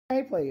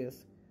Hey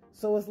players,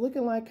 so it's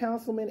looking like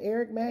Councilman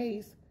Eric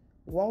Mays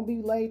won't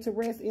be laid to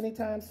rest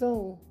anytime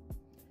soon.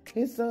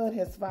 His son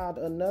has filed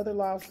another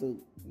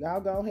lawsuit.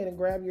 Y'all go ahead and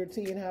grab your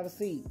tea and have a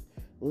seat.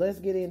 Let's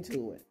get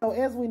into it. So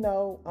as we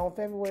know, on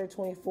February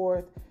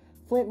 24th,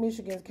 Flint,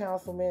 Michigan's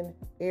Councilman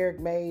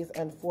Eric Mays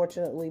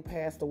unfortunately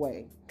passed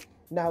away.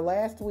 Now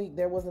last week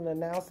there was an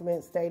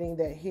announcement stating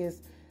that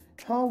his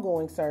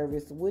homegoing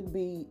service would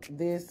be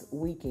this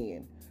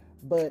weekend.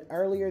 But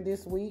earlier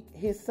this week,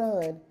 his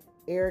son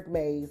Eric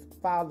Mays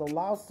filed a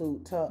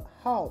lawsuit to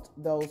halt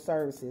those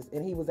services,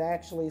 and he was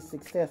actually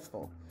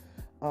successful.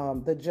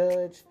 The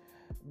judge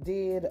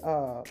did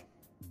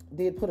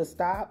put a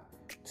stop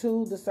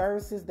to the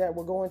services that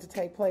were going to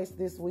take place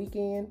this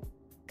weekend,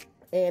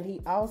 and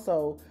he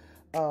also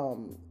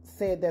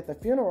said that the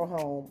funeral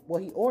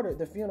home, he ordered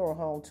the funeral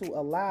home to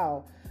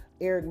allow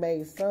Eric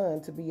Mays'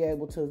 son to be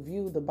able to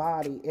view the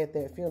body at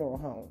that funeral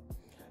home.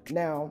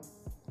 Now,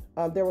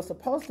 there was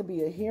supposed to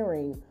be a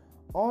hearing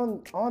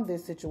on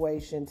this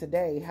situation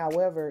today.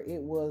 However,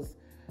 it was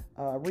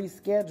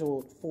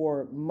rescheduled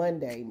for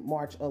Monday,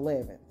 March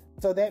 11th.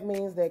 So that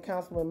means that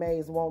Councilman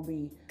Mays won't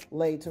be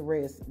laid to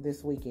rest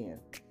this weekend.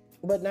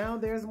 But now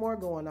there's more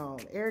going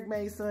on. Eric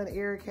Mays' son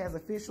Eric has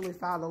officially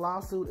filed a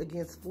lawsuit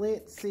against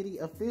Flint city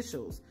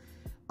officials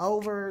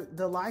over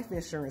the life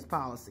insurance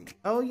policy.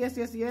 Oh, yes,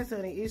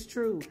 honey, it's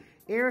true.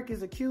 Eric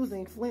is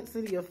accusing Flint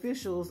city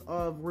officials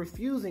of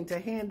refusing to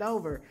hand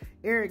over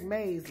Eric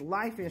Mays'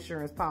 life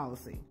insurance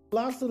policy. The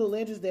lawsuit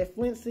alleges that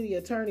Flint City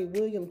Attorney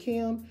William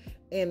Kim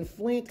and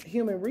Flint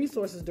Human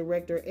Resources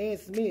Director Ed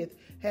Smith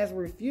has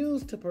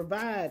refused to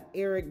provide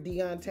Eric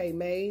Deontay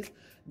Mays,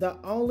 the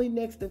only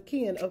next of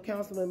kin of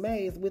Councilman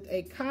Mays, with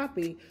a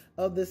copy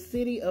of the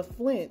City of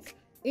Flint's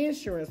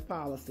insurance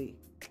policy.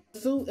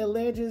 The suit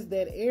alleges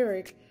that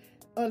Eric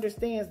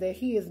understands that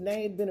he is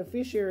named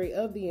beneficiary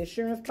of the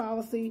insurance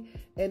policy,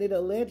 and it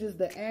alleges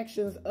the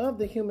actions of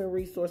the Human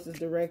Resources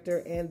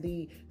Director and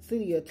the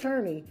City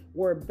Attorney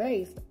were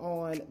based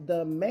on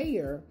the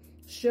Mayor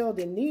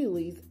Sheldon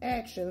Neeley's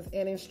actions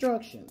and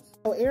instructions.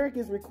 So Eric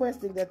is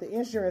requesting that the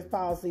insurance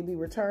policy be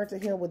returned to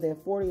him within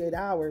 48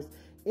 hours,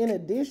 in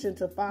addition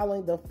to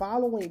filing the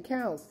following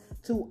counts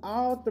to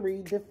all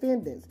three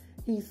defendants.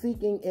 He's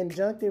seeking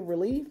injunctive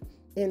relief,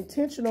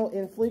 intentional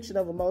infliction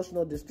of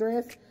emotional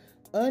distress,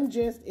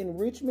 unjust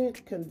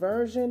enrichment,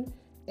 conversion,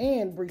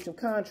 and breach of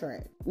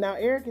contract. Now,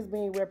 Eric is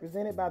being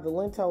represented by the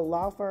Lento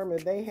Law Firm, and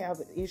they have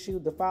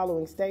issued the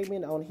following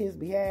statement on his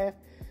behalf.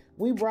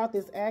 We brought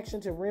this action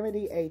to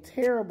remedy a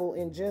terrible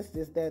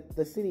injustice that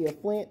the city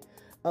of Flint,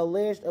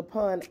 alleged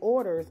upon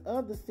orders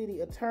of the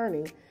city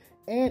attorney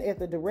and at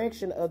the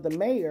direction of the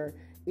mayor,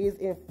 is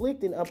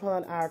inflicting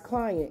upon our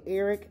client,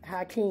 Eric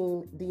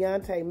Hakeem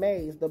Deontay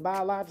Mays, the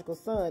biological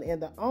son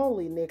and the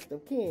only next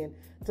of kin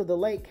to the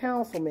late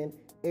councilman,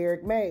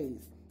 Eric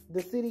Mays.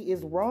 The city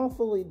is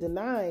wrongfully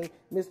denying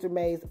Mr.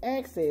 Mays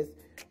access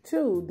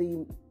to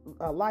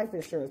the life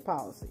insurance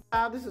policy.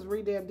 Now, this is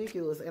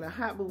ridiculous and a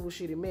hot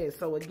bullshit mess.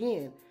 So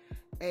again,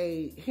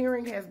 a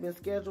hearing has been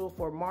scheduled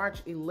for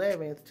March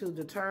 11th to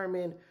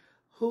determine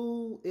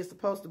who is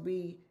supposed to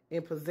be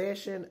in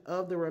possession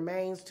of the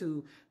remains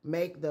to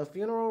make the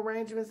funeral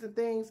arrangements and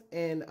things.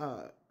 And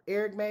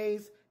Eric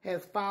Mays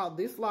has filed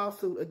this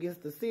lawsuit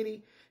against the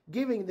city,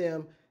 giving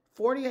them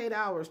 48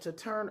 hours to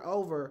turn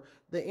over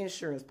the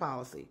insurance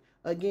policy.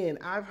 Again,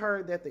 I've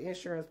heard that the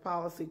insurance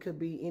policy could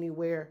be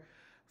anywhere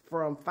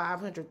from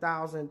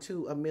 $500,000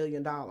 to $1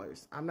 million.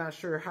 I'm not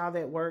sure how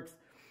that works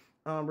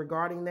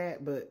regarding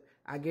that, but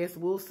I guess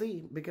we'll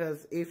see,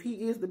 because if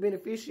he is the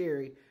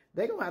beneficiary,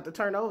 they're going to have to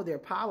turn over their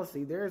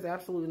policy. There's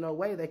absolutely no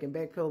way they can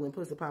backpedal and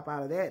pussy pop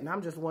out of that. And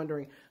I'm just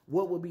wondering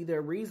what would be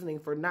their reasoning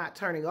for not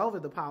turning over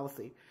the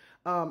policy.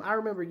 I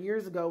remember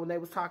years ago when they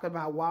was talking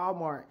about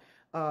Walmart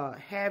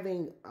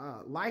having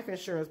life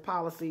insurance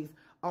policies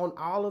on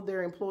all of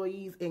their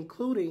employees,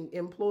 including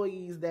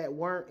employees that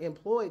weren't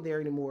employed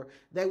there anymore.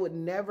 They would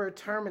never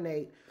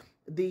terminate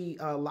the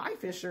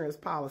life insurance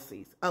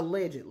policies,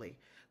 allegedly.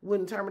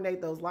 Wouldn't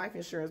terminate those life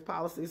insurance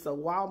policies, so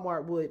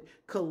Walmart would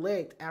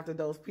collect after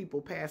those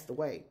people passed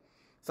away.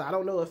 So I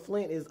don't know if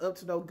Flint is up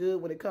to no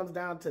good when it comes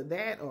down to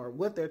that or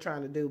what they're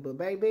trying to do. But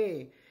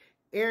baby,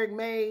 Eric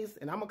Mays,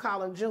 and I'm going to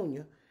call him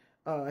Junior,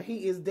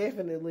 he is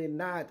definitely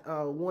not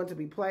one to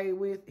be played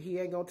with. He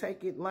ain't going to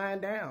take it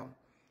lying down.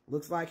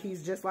 Looks like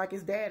he's just like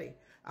his daddy.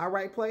 All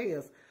right,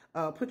 players,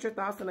 put your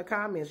thoughts in the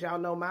comments. Y'all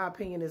know my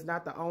opinion is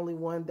not the only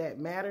one that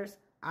matters.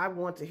 I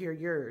want to hear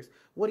yours.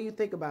 What do you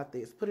think about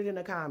this? Put it in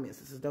the comments.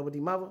 This is Double D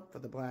Mother for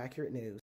the Black Accurate News.